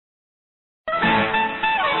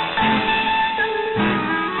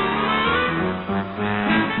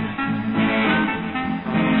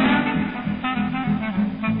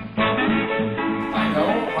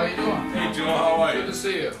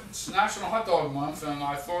National Hot Dog Month, and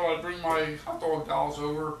I thought I'd bring my hot dog dolls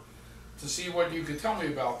over to see what you could tell me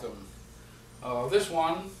about them. This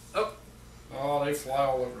one, oh, they fly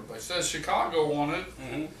all over the place. It says Chicago on it,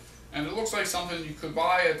 and it looks like something you could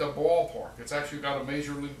buy at the ballpark. It's actually got a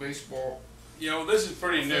Major League Baseball. You know, this is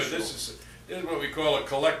pretty new. This is what we call a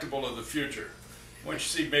collectible of the future. Once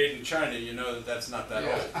you see made in China, you know that that's not that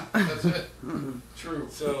old. That's it. True.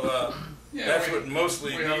 So that's what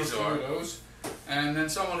mostly these are. Those. And then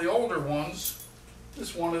some of the older ones.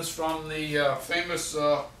 This one is from the famous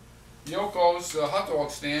Yoko's hot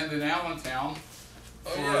dog stand in Allentown.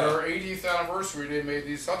 For their 80th anniversary, they made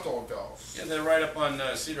these hot dog dolls. Yeah, they're right up on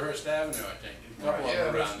Cedarhurst Avenue, I think. A couple of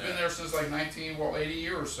them around it's been there since like 80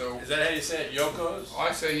 years or so. Is that how you say it, Yoko's?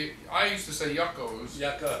 I used to say Yucko's.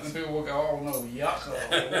 Yucko's. And people will go, oh no,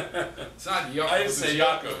 Yucko. It's not Yucko. I used to say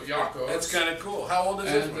Yucko's. Yucko's. That's kind of cool. How old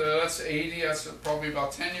is this one? That's 80. That's probably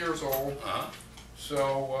about 10 years old.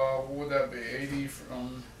 So what would that be? 80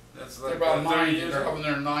 from. That's like about 90. Years They're old.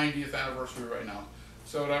 having their 90th anniversary right now.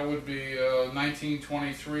 So that would be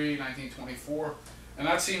 1923, 1924. And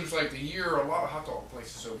that seems like the year a lot of hot dog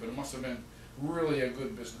places opened. It must have been really a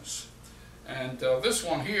good business. And this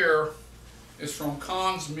one here is from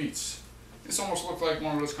Kahn's Meats. This almost looked like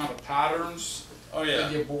one of those kind of patterns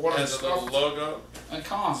that you bought and stuff. Has a little logo. And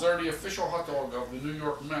Kahn's, they're the official hot dog of the New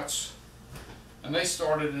York Mets. And they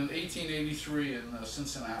started in 1883 in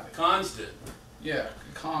Cincinnati. Kahn's did? Yeah,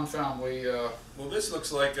 Kahn family. Well, this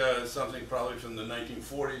looks like something probably from the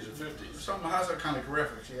 1940s or 50s. Something has that kind of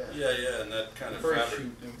graphics, yeah. Yeah, and that kind of very fabric.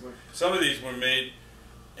 Some of these were made,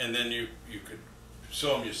 and then you could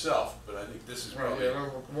sew them yourself. But I think this is probably. Right, yeah,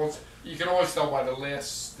 well, you can always tell by the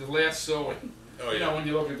last sewing. Oh, you know, when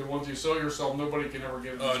you look at the ones you sew yourself, nobody can ever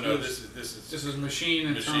get. Oh no, this is machined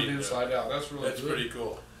and turned inside out. That's really good. Pretty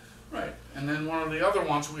cool. Right, and then one of the other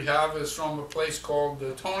ones we have is from a place called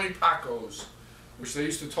Tony Pacco's, which they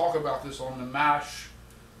used to talk about this on the MASH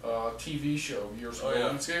TV show years ago.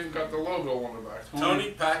 And it's even got the logo on the back.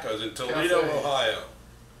 Tony Pacco's in Toledo, Ohio.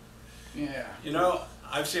 Yeah. You know,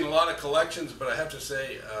 I've seen a lot of collections, but I have to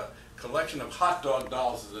say, collection of hot dog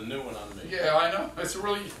dolls is a new one on me. Yeah, I know. It's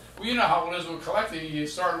really, well, you know how it is with collecting. You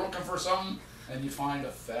start looking for something, and you find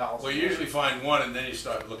 1,000. Well, you usually find one, and then you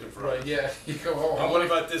start looking for others. Yeah. You go, oh, and what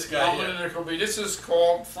about this guy here? This is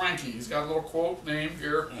called Frankie. He's got a little quote name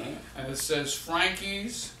here, and it says,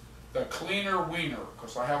 Frankie's the Cleaner Wiener,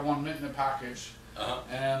 because I have one mint in the package,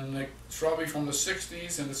 and it's probably from the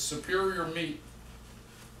 60s, and it's superior meat.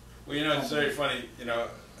 Well, you know, it's very funny, you know,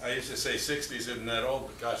 I used to say 60s isn't that old,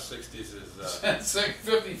 but gosh, 60s is... It's like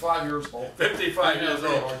 55 years old. 55 years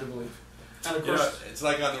old. Hard to believe. And of course, course, it's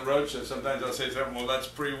like on the Roadshow, sometimes I'll say something, well, that's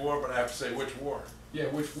pre-war, but I have to say which war. Yeah,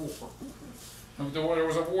 which war? There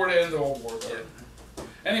was a war to end the old war. Yeah.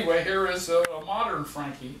 Anyway, here is a modern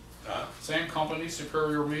Frankie. Same company,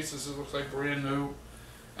 Superior Meats. This looks like brand new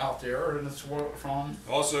out there, and it's from...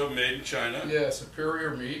 Also made in China. Yeah,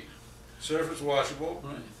 Superior Meat. Surface washable.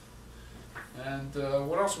 Right. And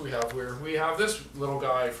what else do we have here? We have this little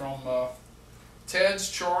guy from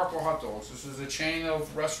Ted's Charcoal Hot Dogs. This is a chain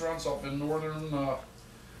of restaurants up in northern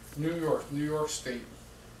New York State.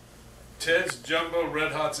 Ted's Jumbo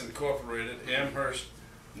Red Hots Incorporated, Amherst,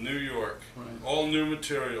 New York. Right. All new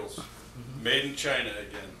materials. Made in China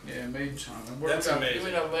again. Yeah, made in China. That's amazing. Give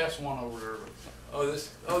me that last one over there.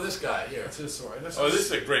 This guy here. That's this way. This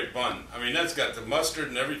is a great bun. I mean, that's got the mustard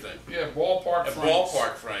and everything. Yeah, ballpark Franks.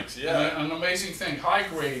 Ballpark Franks, yeah. And an amazing thing, High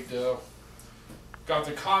Grade got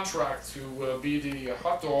the contract to be the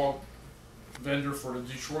hot dog vendor for the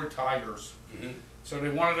Detroit Tigers. So they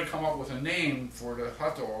wanted to come up with a name for the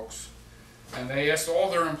hot dogs, and they asked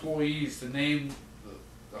all their employees to name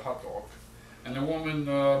the hot dog. And the woman,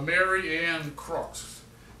 Mary Ann Crooks,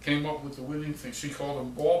 came up with the winning thing. She called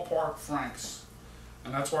them Ballpark Franks.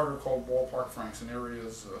 And that's why they're called Ballpark Franks. And there he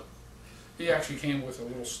is. He actually came with a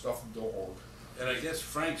little stuffed dog. And I guess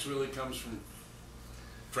Franks really comes from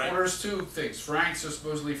Frank. Well, there's two things. Franks is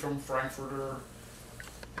supposedly from Frankfurter.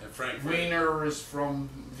 And Frankfurt. Wiener is from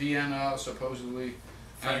Vienna, supposedly.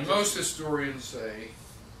 And most historians say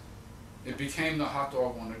it became the hot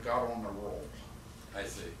dog when it got on the roll. I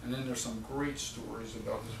see. And then there's some great stories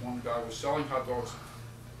about this one guy was selling hot dogs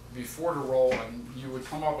before the roll, and you would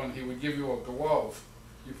come up and he would give you a glove.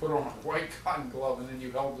 You put on a white cotton glove, and then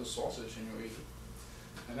you held the sausage and you ate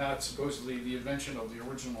it. And that's supposedly the invention of the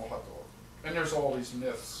original hot dog. And there's all these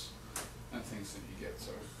myths and things that you get.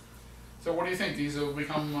 So what do you think? These will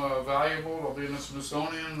become valuable? They'll be in the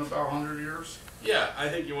Smithsonian in about 100 years? Yeah, I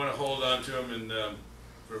think you want to hold on to them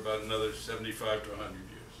for about another 75 to 100 years.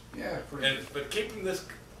 Yeah, pretty good. But keep them this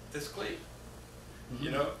clean.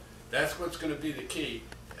 You know, that's what's going to be the key.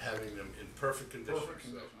 having them in perfect condition. Perfect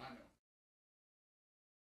condition, I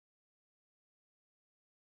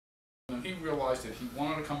know. And he realized that he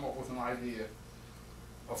wanted to come up with an idea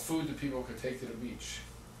of food that people could take to the beach.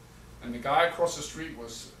 And the guy across the street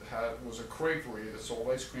was a creperie that sold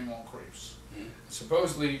ice cream on crepes.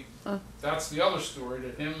 Supposedly, that's the other story,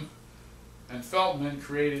 that him and Feldman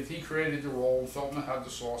created the roll, Feldman had the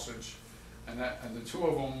sausage, and the two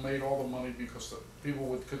of them made all the money because the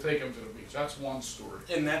people could take them to the beach. That's one story.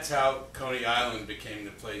 And that's how Coney Island became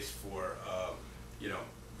the place for, you know,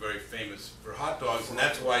 very famous for hot dogs, and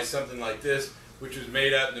that's why something like this, which was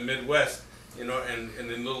made out in the Midwest, you know, and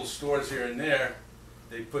in little stores here and there,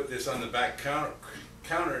 they put this on the back counter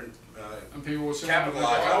and people would say, capitalize.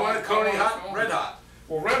 I want a Coney Hot, Red Hot.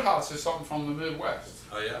 Well, Red Hots is something from the Midwest.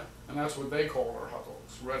 Oh yeah? And that's what they call our hot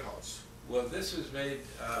dogs, Red Hots. Well, this was made,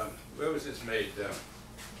 where was this made?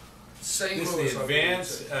 St. This Louis. is the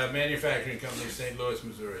Advanced Manufacturing Company, St. Louis,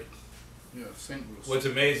 Missouri. Yeah, St. Louis. What's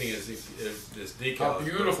amazing is this decal. How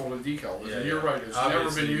beautiful the decal is. Yeah, And you're right, it's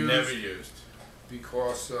obviously never been used. Never used.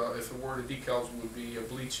 Because if it were, the decals would be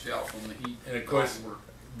bleached out from the heat. And of course,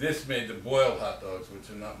 this made the boiled hot dogs, which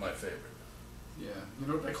are not my favorite. Yeah, you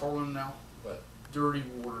know what they call them now? What? Dirty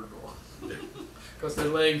water dog. Because they're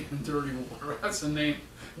laying in dirty water. That's the name.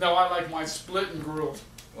 No, I like mine split and grilled.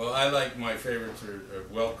 Well, I like my favorites are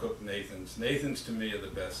well-cooked Nathan's. Nathan's to me are the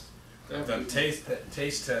best. I've done taste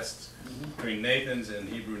tests between Nathan's and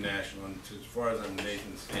Hebrew National, and as far as I'm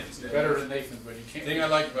Nathan's hands down. Better than Nathan's, but you can't. The thing I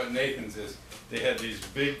like about Nathan's is they had these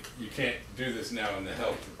big, you can't do this now in the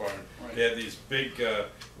health department, Right. They had these big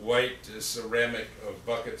white ceramic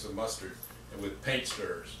buckets of mustard and with paint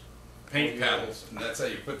stirrers, paint paddles, and that's how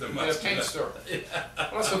you put the mustard. Yeah, paint stir. Yeah. Well,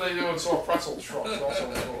 that's what they do in soft pretzel trucks also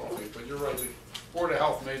in Philadelphia, but you're right, the Board of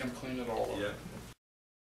Health made them clean it all up. Yeah.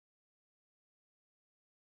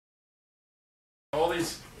 All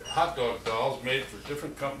these hot dog dolls made for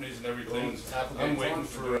different companies and everything. I'm waiting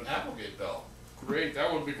for an Applegate doll. Great,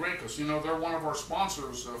 that would be great, because you know they're one of our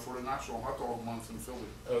sponsors for the National Hot Dog Month in Philly.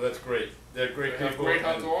 Oh, that's great. They're great They have people. great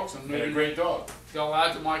hot dogs, and and a maybe great dog. they'll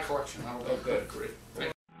add to my collection. That'll be Okay. great.